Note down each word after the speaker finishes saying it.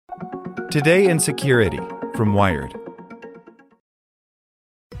Today in Security from Wired.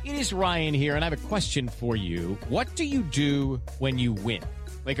 It is Ryan here, and I have a question for you. What do you do when you win?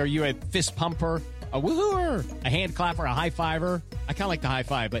 Like, are you a fist pumper, a woo-hooer, a hand clapper, a high-fiver? I kind of like the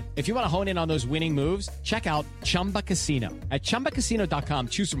high-five, but if you want to hone in on those winning moves, check out Chumba Casino. At ChumbaCasino.com,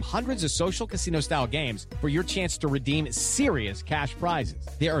 choose from hundreds of social casino-style games for your chance to redeem serious cash prizes.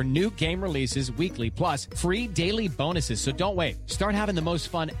 There are new game releases weekly, plus free daily bonuses, so don't wait. Start having the most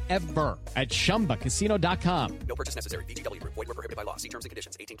fun ever at ChumbaCasino.com. No purchase necessary. VGW. Void where prohibited by law. See terms and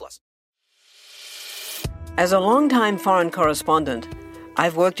conditions. 18+. As a longtime foreign correspondent,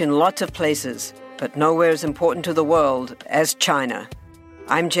 I've worked in lots of places, but nowhere as important to the world as China.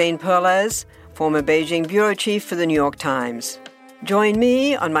 I'm Jane Perlez, former Beijing bureau chief for the New York Times. Join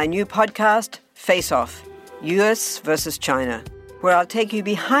me on my new podcast, Face Off, U.S. versus China, where I'll take you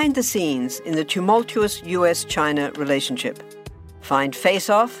behind the scenes in the tumultuous U.S.-China relationship. Find Face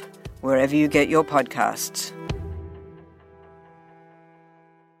Off wherever you get your podcasts.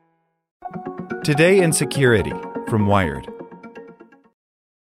 Today in Security from Wired.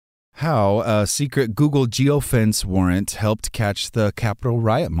 How a secret Google Geofence warrant helped catch the Capitol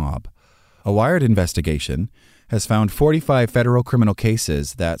riot mob. A Wired investigation has found 45 federal criminal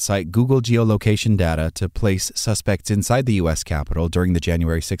cases that cite Google geolocation data to place suspects inside the U.S. Capitol during the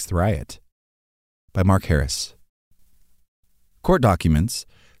January 6th riot. By Mark Harris. Court documents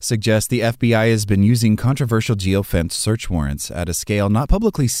suggest the FBI has been using controversial geofence search warrants at a scale not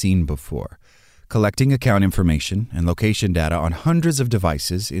publicly seen before, collecting account information and location data on hundreds of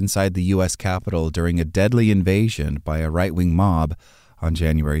devices inside the U.S. Capitol during a deadly invasion by a right-wing mob on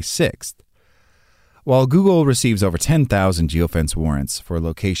January 6th. While Google receives over 10,000 geofence warrants for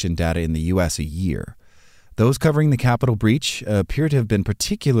location data in the U.S. a year, those covering the Capitol breach appear to have been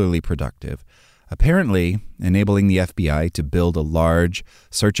particularly productive, apparently enabling the FBI to build a large,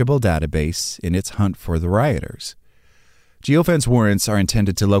 searchable database in its hunt for the rioters. Geofence warrants are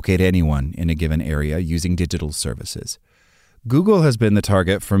intended to locate anyone in a given area using digital services. Google has been the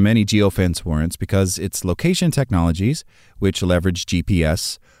target for many geofence warrants because its location technologies, which leverage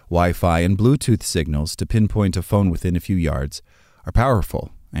GPS, Wi-Fi, and Bluetooth signals to pinpoint a phone within a few yards, are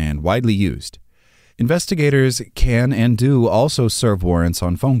powerful and widely used. Investigators can and do also serve warrants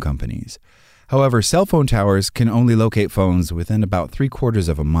on phone companies. However, cell phone towers can only locate phones within about 3/4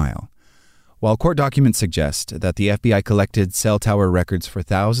 of a mile. While court documents suggest that the FBI collected cell tower records for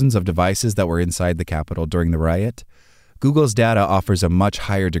thousands of devices that were inside the Capitol during the riot, Google's data offers a much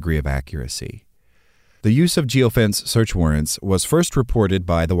higher degree of accuracy. The use of geofence search warrants was first reported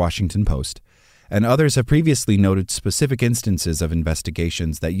by The Washington Post, and others have previously noted specific instances of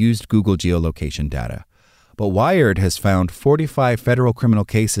investigations that used Google geolocation data. But Wired has found 45 federal criminal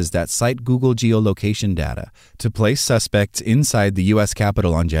cases that cite Google geolocation data to place suspects inside the U.S.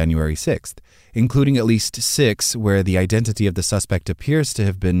 Capitol on January 6th, including at least 6 where the identity of the suspect appears to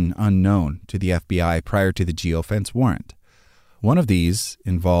have been unknown to the FBI prior to the geofence warrant. One of these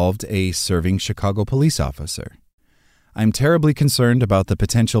involved a serving Chicago police officer. "I'm terribly concerned about the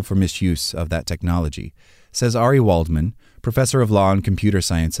potential for misuse of that technology," says Ari Waldman, professor of law and computer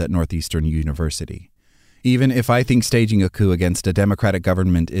science at Northeastern University. "Even if I think staging a coup against a democratic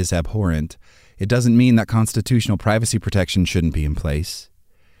government is abhorrent, it doesn't mean that constitutional privacy protection shouldn't be in place."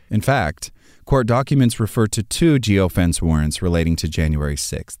 In fact, court documents refer to 2 geofence warrants relating to January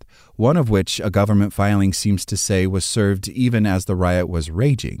 6th, one of which a government filing seems to say was served even as the riot was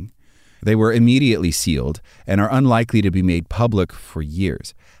raging. They were immediately sealed and are unlikely to be made public for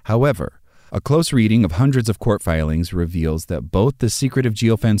years. However, a close reading of hundreds of court filings reveals that both the secretive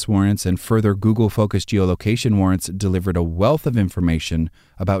geofence warrants and further Google-focused geolocation warrants delivered a wealth of information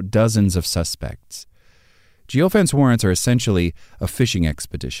about dozens of suspects. Geofence warrants are essentially a fishing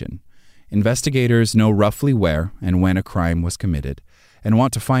expedition. Investigators know roughly where and when a crime was committed and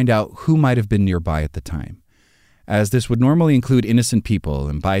want to find out who might have been nearby at the time. As this would normally include innocent people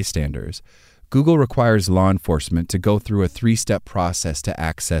and bystanders, Google requires law enforcement to go through a 3-step process to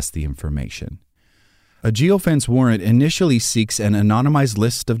access the information. A geofence warrant initially seeks an anonymized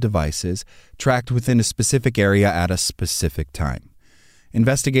list of devices tracked within a specific area at a specific time.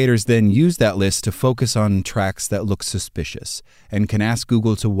 Investigators then use that list to focus on tracks that look suspicious and can ask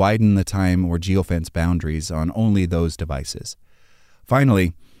Google to widen the time or geofence boundaries on only those devices.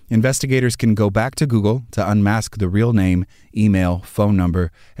 Finally, investigators can go back to Google to unmask the real name, email, phone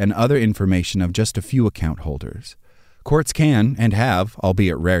number, and other information of just a few account holders. Courts can, and have,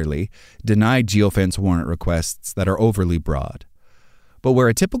 albeit rarely, denied geofence warrant requests that are overly broad. But where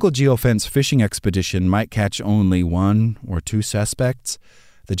a typical geofence fishing expedition might catch only 1 or 2 suspects,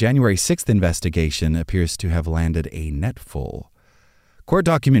 the January 6th investigation appears to have landed a net full. Court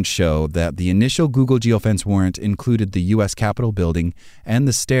documents show that the initial Google Geofence warrant included the U.S. Capitol building and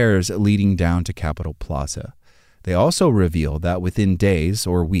the stairs leading down to Capitol Plaza. They also reveal that within days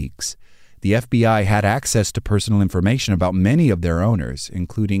or weeks, the FBI had access to personal information about many of their owners,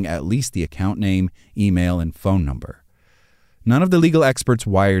 including at least the account name, email, and phone number. None of the legal experts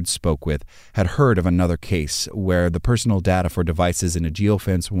Wired spoke with had heard of another case where the personal data for devices in a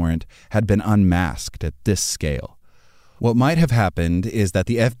geofence warrant had been unmasked at this scale. What might have happened is that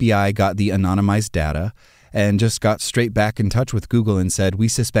the FBI got the anonymized data and just got straight back in touch with Google and said, "We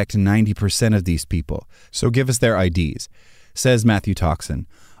suspect 90% of these people, so give us their IDs," says Matthew Toxin,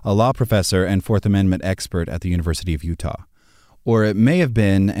 a law professor and Fourth Amendment expert at the University of Utah. Or it may have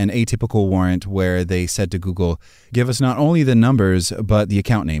been an atypical warrant where they said to Google, "Give us not only the numbers, but the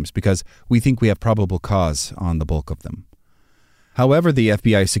account names, because we think we have probable cause on the bulk of them." However the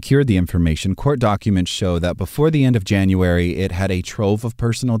FBI secured the information, court documents show that before the end of January, it had a trove of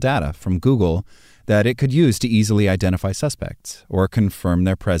personal data from Google that it could use to easily identify suspects or confirm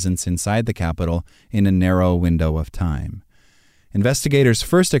their presence inside the Capitol in a narrow window of time. Investigators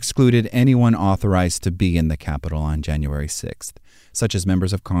first excluded anyone authorized to be in the Capitol on January 6th, such as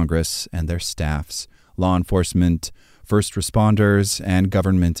members of Congress and their staffs, law enforcement, first responders, and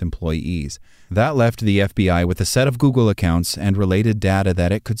government employees. That left the FBI with a set of Google accounts and related data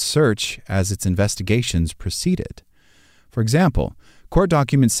that it could search as its investigations proceeded. For example, court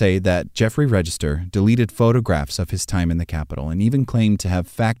documents say that Jeffrey Register deleted photographs of his time in the Capitol and even claimed to have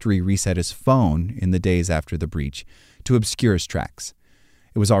factory reset his phone in the days after the breach to obscure his tracks.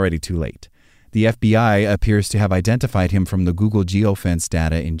 It was already too late. The FBI appears to have identified him from the Google Geofence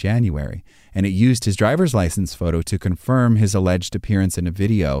data in January, and it used his driver's license photo to confirm his alleged appearance in a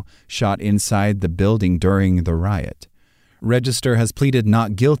video shot inside the building during the riot. Register has pleaded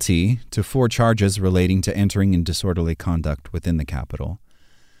not guilty to 4 charges relating to entering in disorderly conduct within the Capitol.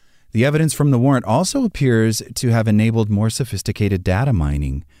 The evidence from the warrant also appears to have enabled more sophisticated data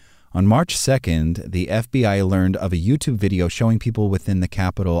mining. On March 2nd, the FBI learned of a YouTube video showing people within the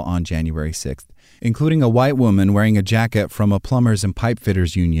Capitol on January 6th, including a white woman wearing a jacket from a plumbers and pipe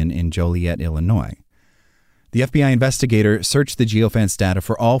fitters union in Joliet, Illinois. The FBI investigator searched the geofence data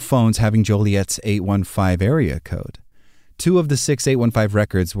for all phones having Joliet's 815 area code. 2 of the 6 815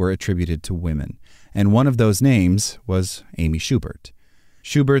 records were attributed to women, and one of those names was Amy Schubert.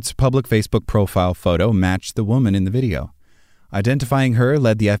 Schubert's public Facebook profile photo matched the woman in the video. Identifying her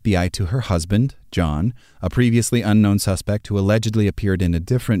led the FBI to her husband, John, a previously unknown suspect who allegedly appeared in a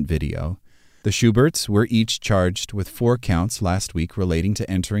different video. The Schuberts were each charged with 4 counts last week relating to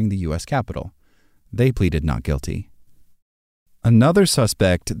entering the U.S. Capitol. They pleaded not guilty. Another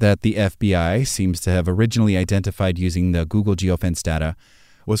suspect that the FBI seems to have originally identified using the Google Geofence data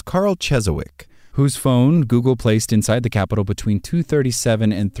was Carl Chesawick, whose phone Google placed inside the Capitol between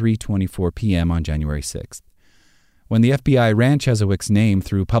 2:37 and 3:24 p.m. on January 6th. When the FBI ran Chesawick's name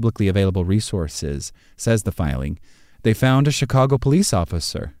through publicly available resources, says the filing, they found a Chicago police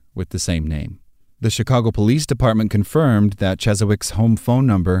officer with the same name. The Chicago Police Department confirmed that Chesawick's home phone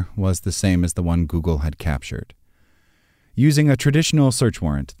number was the same as the one Google had captured. Using a traditional search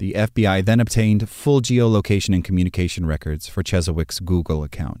warrant, the FBI then obtained full geolocation and communication records for Chesawick's Google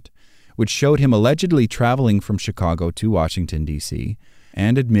account, which showed him allegedly traveling from Chicago to Washington, D.C.,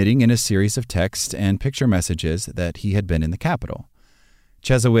 and admitting in a series of text and picture messages that he had been in the Capitol.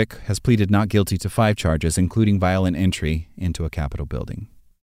 Chesawick has pleaded not guilty to 5 charges, including violent entry into a Capitol building.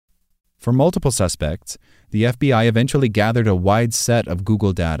 For multiple suspects, the FBI eventually gathered a wide set of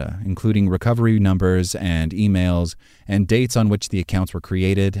Google data, including recovery numbers and emails and dates on which the accounts were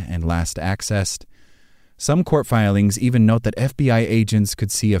created and last accessed. Some court filings even note that FBI agents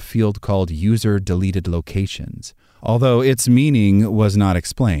could see a field called user-deleted locations, although its meaning was not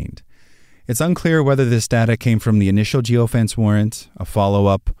explained. It's unclear whether this data came from the initial geofence warrant, a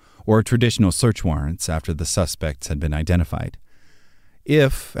follow-up, or traditional search warrants after the suspects had been identified.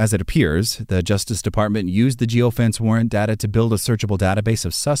 If, as it appears, the Justice Department used the geofence warrant data to build a searchable database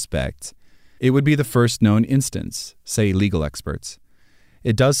of suspects, it would be the first known instance, say legal experts.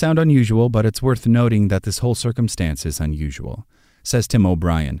 It does sound unusual, but it's worth noting that this whole circumstance is unusual, says Tim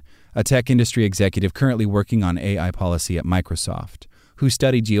O'Brien, a tech industry executive currently working on AI policy at Microsoft, who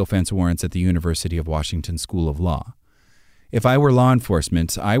studied geofence warrants at the University of Washington School of Law. If I were law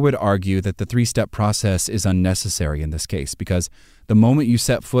enforcement, I would argue that the 3-step process is unnecessary in this case because the moment you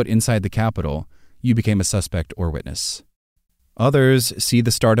set foot inside the Capitol, you became a suspect or witness. Others see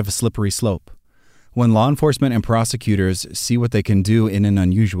the start of a slippery slope. When law enforcement and prosecutors see what they can do in an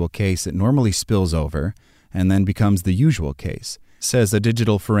unusual case, it normally spills over and then becomes the usual case, says a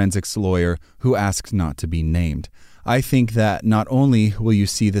digital forensics lawyer who asks not to be named. I think that not only will you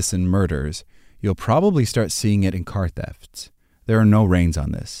see this in murders, you'll probably start seeing it in car thefts. There are no reins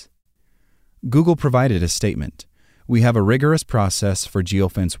on this. Google provided a statement. We have a rigorous process for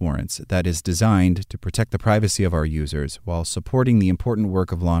geofence warrants that is designed to protect the privacy of our users while supporting the important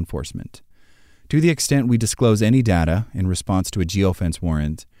work of law enforcement. To the extent we disclose any data in response to a geofence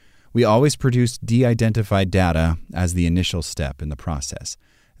warrant, we always produce de-identified data as the initial step in the process.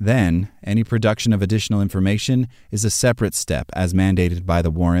 Then, any production of additional information is a separate step as mandated by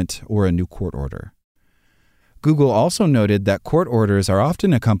the warrant or a new court order. Google also noted that court orders are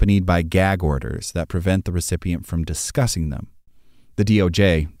often accompanied by gag orders that prevent the recipient from discussing them. The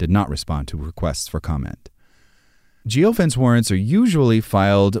DOJ did not respond to requests for comment. Geofence warrants are usually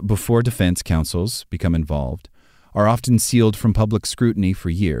filed before defense counsels become involved, are often sealed from public scrutiny for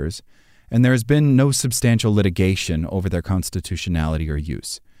years, and there has been no substantial litigation over their constitutionality or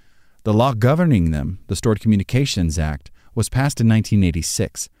use. The law governing them, the Stored Communications Act, was passed in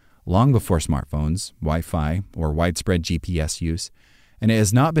 1986, long before smartphones, Wi-Fi, or widespread GPS use, and it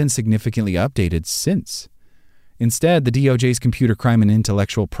has not been significantly updated since. Instead, the DOJ's Computer Crime and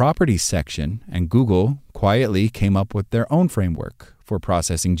Intellectual Property section and Google quietly came up with their own framework for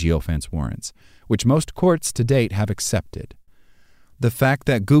processing geofence warrants, which most courts to date have accepted. The fact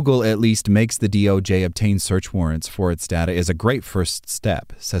that Google at least makes the DOJ obtain search warrants for its data is a great first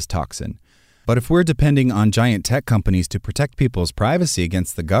step, says Toxin. But if we're depending on giant tech companies to protect people's privacy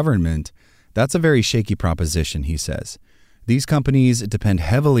against the government, that's a very shaky proposition, he says. These companies depend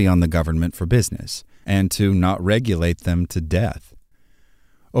heavily on the government for business and to not regulate them to death.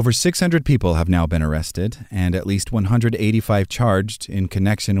 Over 600 people have now been arrested and at least 185 charged in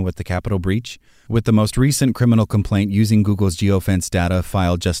connection with the Capitol breach, with the most recent criminal complaint using Google's geofence data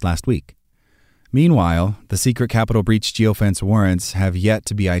filed just last week. Meanwhile, the secret Capitol breach geofence warrants have yet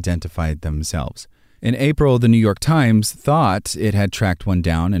to be identified themselves. In April, the New York Times thought it had tracked one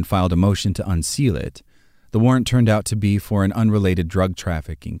down and filed a motion to unseal it. The warrant turned out to be for an unrelated drug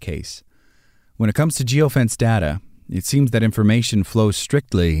trafficking case. When it comes to geofence data, it seems that information flows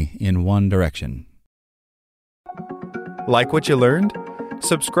strictly in one direction. Like what you learned?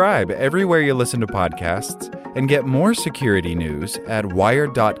 Subscribe everywhere you listen to podcasts and get more security news at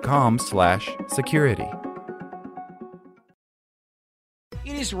wired.com/security.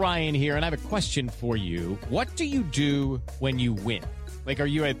 It is Ryan here, and I have a question for you. What do you do when you win? Like, are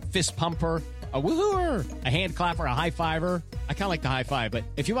you a fist pumper, a woohooer, a hand clapper, a high fiver? I kind of like the high five, but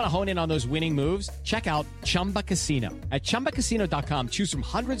if you want to hone in on those winning moves, check out Chumba Casino. At ChumbaCasino.com, choose from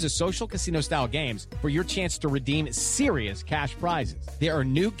hundreds of social casino-style games for your chance to redeem serious cash prizes. There are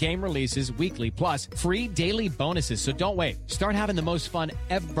new game releases weekly, plus free daily bonuses, so don't wait. Start having the most fun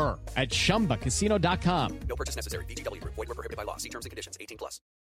ever at ChumbaCasino.com. No purchase necessary. VGW Group. Void where prohibited by law. See terms and conditions. 18+.